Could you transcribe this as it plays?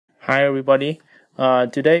Hi everybody.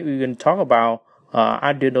 Today we're going to talk about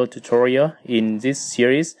Arduino tutorial in this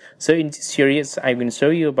series. So in this series, I'm going to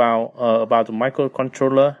show you about the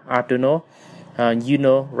microcontroller Arduino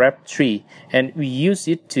Uno Rev 3, and we use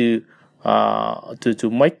it to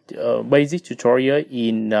make basic tutorial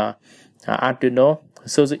in Arduino.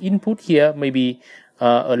 So the input here may be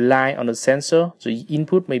a line on the sensor. The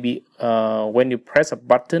input may be when you press a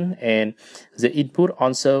button, and the input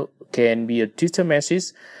also can be a digital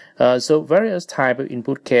message. So various type of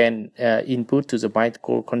input can input to the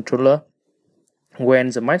microcontroller.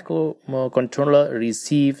 When the microcontroller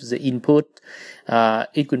receives the input,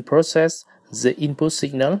 it can process the input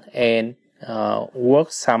signal and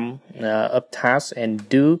work some of tasks and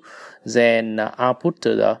do then output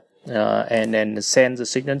to the and then send the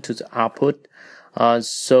signal to the output.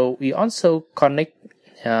 So we also connect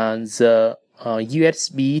the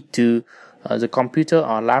USB to the computer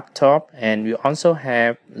or laptop, and we also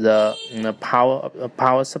have the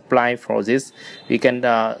power supply for this. We can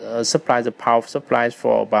supply the power supplies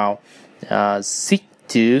for about 6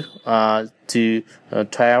 to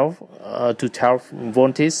 12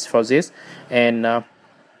 volts for this, and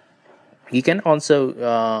you can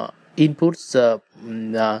also input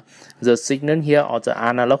the signal here, or the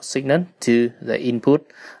analog signal to the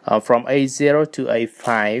input from A0 to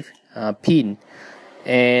A5 pin,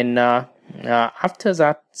 and after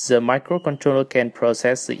that, the microcontroller can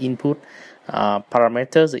process the input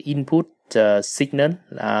parameters, the input signal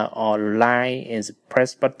or line, is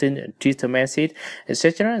press button, digital message,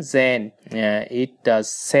 etc. Then it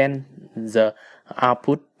send the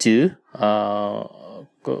output to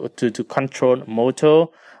control motor,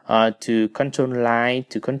 to control line,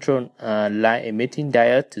 to control line emitting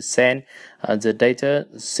diode, to send the data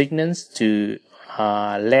signals to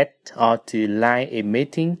LED or to line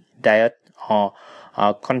emitting diode, or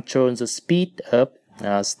control the speed of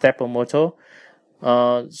stepper motor.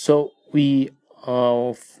 So we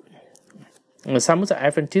some of the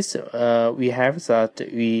advantages we have that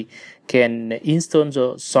we can install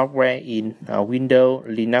the software in Windows,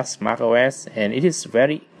 Linux, Mac OS, and it is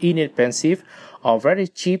very inexpensive or very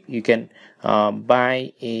cheap. You can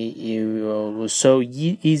buy so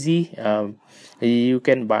easy. You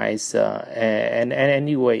can buy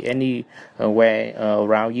anywhere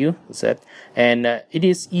around you, and it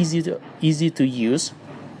is easy to use.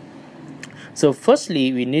 So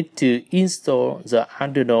firstly, we need to install the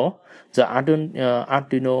Arduino. The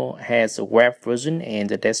Arduino has a web version and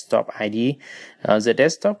the desktop IDE. The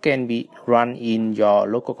desktop can be run in your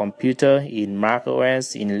local computer, in Mac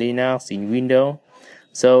OS, in Linux, in Windows.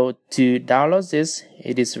 So to download this,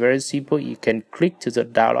 it is very simple. You can click to the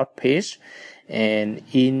download page and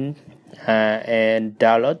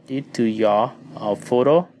download it to your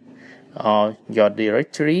photo or your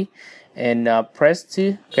directory, and press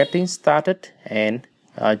to getting started and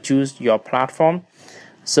choose your platform.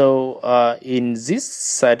 So in this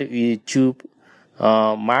side, we choose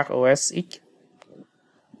Mac OS X,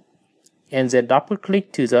 and then double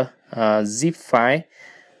click to the zip file.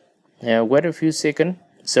 Wait a few seconds.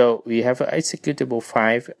 So we have an executable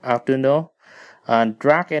file Arduino, and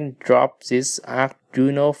drag and drop this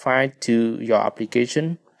Arduino file to your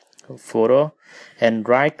application photo, and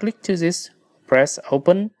right click to this, press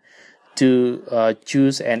open to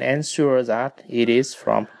choose and ensure that it is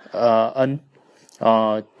from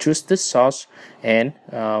trusted source, and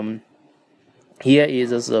here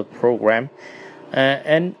is the program,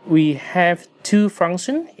 and we have two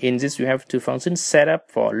functions. In this, we have two functions: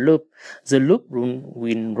 setup for loop. The loop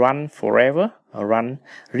will run forever, run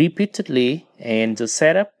repeatedly, and the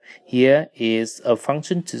setup here is a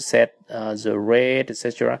function to set the rate,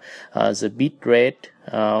 etc., the bit rate.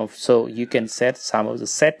 So you can set some of the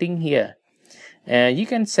setting here. You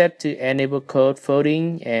can set to enable code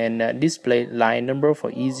folding and display line number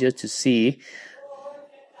for easier to see.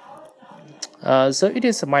 So it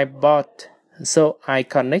is my board. So I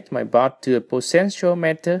connect my board to a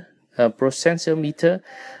potentiometer. Potentiometer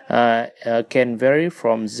can vary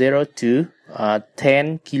from 0 to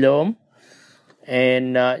 10 kilo ohm,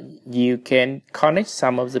 and you can connect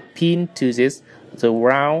some of the pin to this. The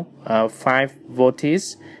ground 5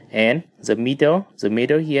 volts, and the middle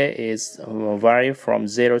here is vary from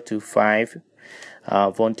 0 to 5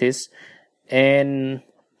 volts, and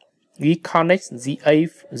we connect the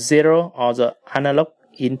A0 or the analog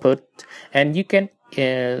input, and you can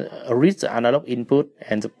read the analog input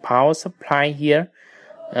and the power supply here.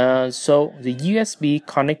 So the USB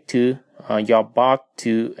connect to your board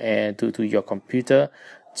to your computer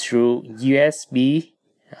through USB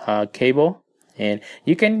cable, and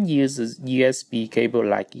you can use the USB cable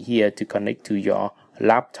like here to connect to your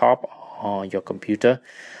laptop your computer.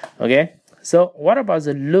 Okay, so what about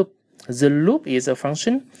the loop? The loop is a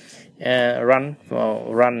function run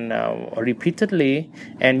repeatedly,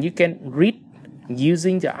 and you can read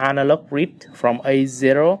using the analog read from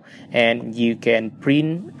A0, and you can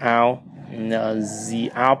print out the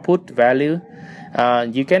output value.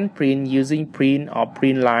 You can print using print or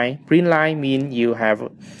print line. Print line means you have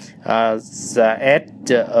add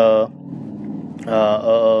the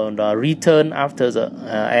return after the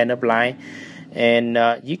end of line, and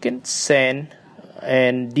you can send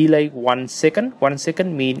and delay 1 second. 1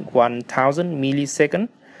 second means 1000 milliseconds.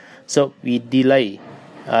 So we delay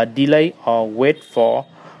or wait for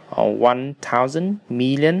 1000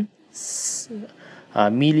 million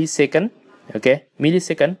millisecond. Okay,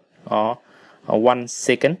 millisecond or 1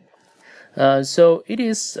 second. So it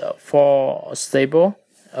is for stable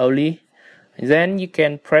only. Then you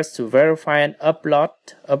can press to verify and upload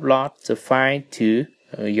the file to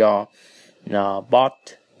your board.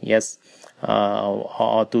 Yes.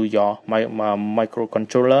 Or to your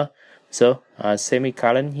microcontroller. So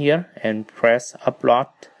semicolon here and press upload.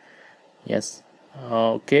 Yes.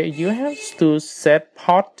 Okay, you have to set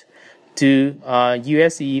port to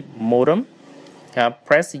USB modem.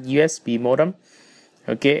 Press USB modem.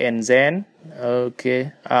 Okay, and then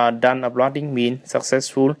done uploading means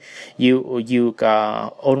successful. You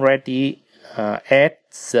already add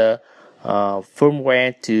the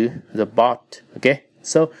firmware to the board. Okay.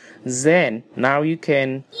 So then now you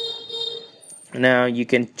can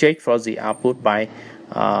check for the output by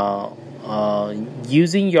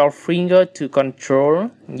using your finger to control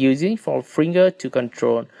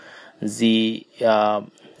the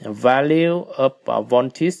value of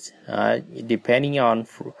voltage depending on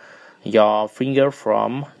your finger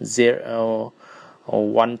from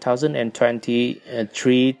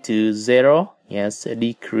 1023 to 0. Yes,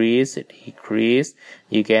 decrease.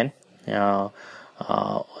 You can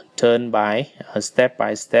turn by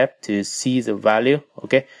step to see the value.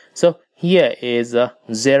 Okay, so here is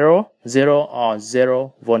 0 or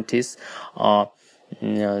 0 voltage.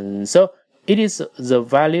 So it is the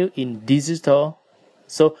value in digital.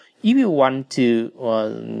 So if you want to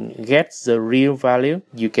get the real value,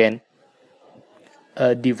 you can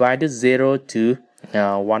divide 0 to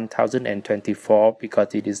 1024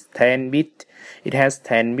 because it is 10 bit. It has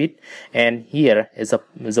 10 bit, and here is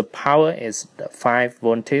the power is 5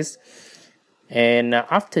 voltage. And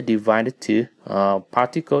after divided to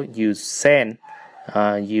particle, you send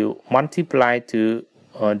you multiply to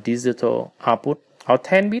digital output or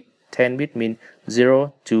 10 bit. 10 bit means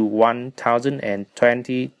 0 to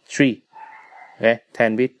 1023. Okay,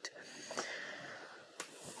 10 bit.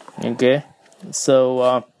 Okay,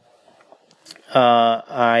 so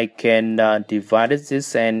I can divide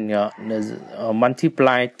this and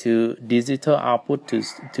multiply to digital output to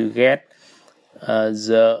get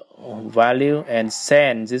the value and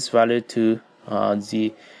send this value to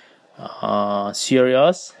the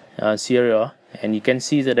serial, and you can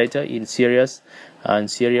see the data in serial.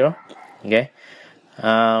 Okay,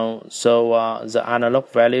 so the analog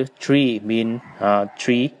value 3 mean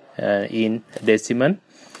 3 in decimal.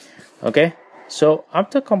 Okay. So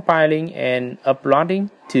after compiling and uploading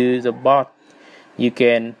to the board, you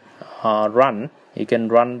can run. You can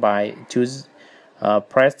run by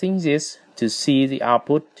pressing this to see the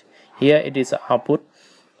output. Here it is the output,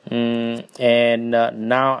 and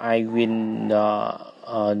now I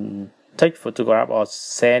will take photograph or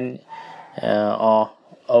send or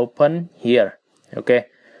open here. Okay,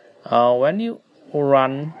 when you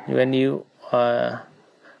run, when you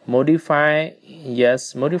modify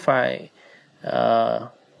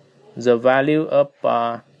the value of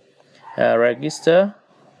register,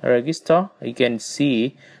 you can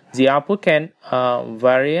see the output can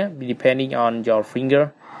vary depending on your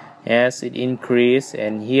finger as it increase,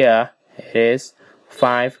 and here it is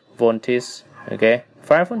 5 voltage. Okay,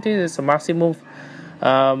 5 voltage is the maximum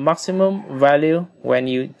value when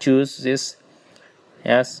you choose this.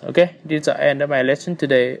 Yes, okay, this is the end of my lesson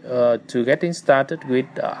today. To getting started with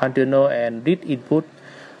Arduino and read input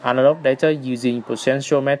analog data using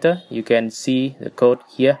potentiometer, you can see the code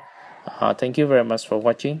here. Thank you very much for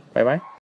watching. Bye bye.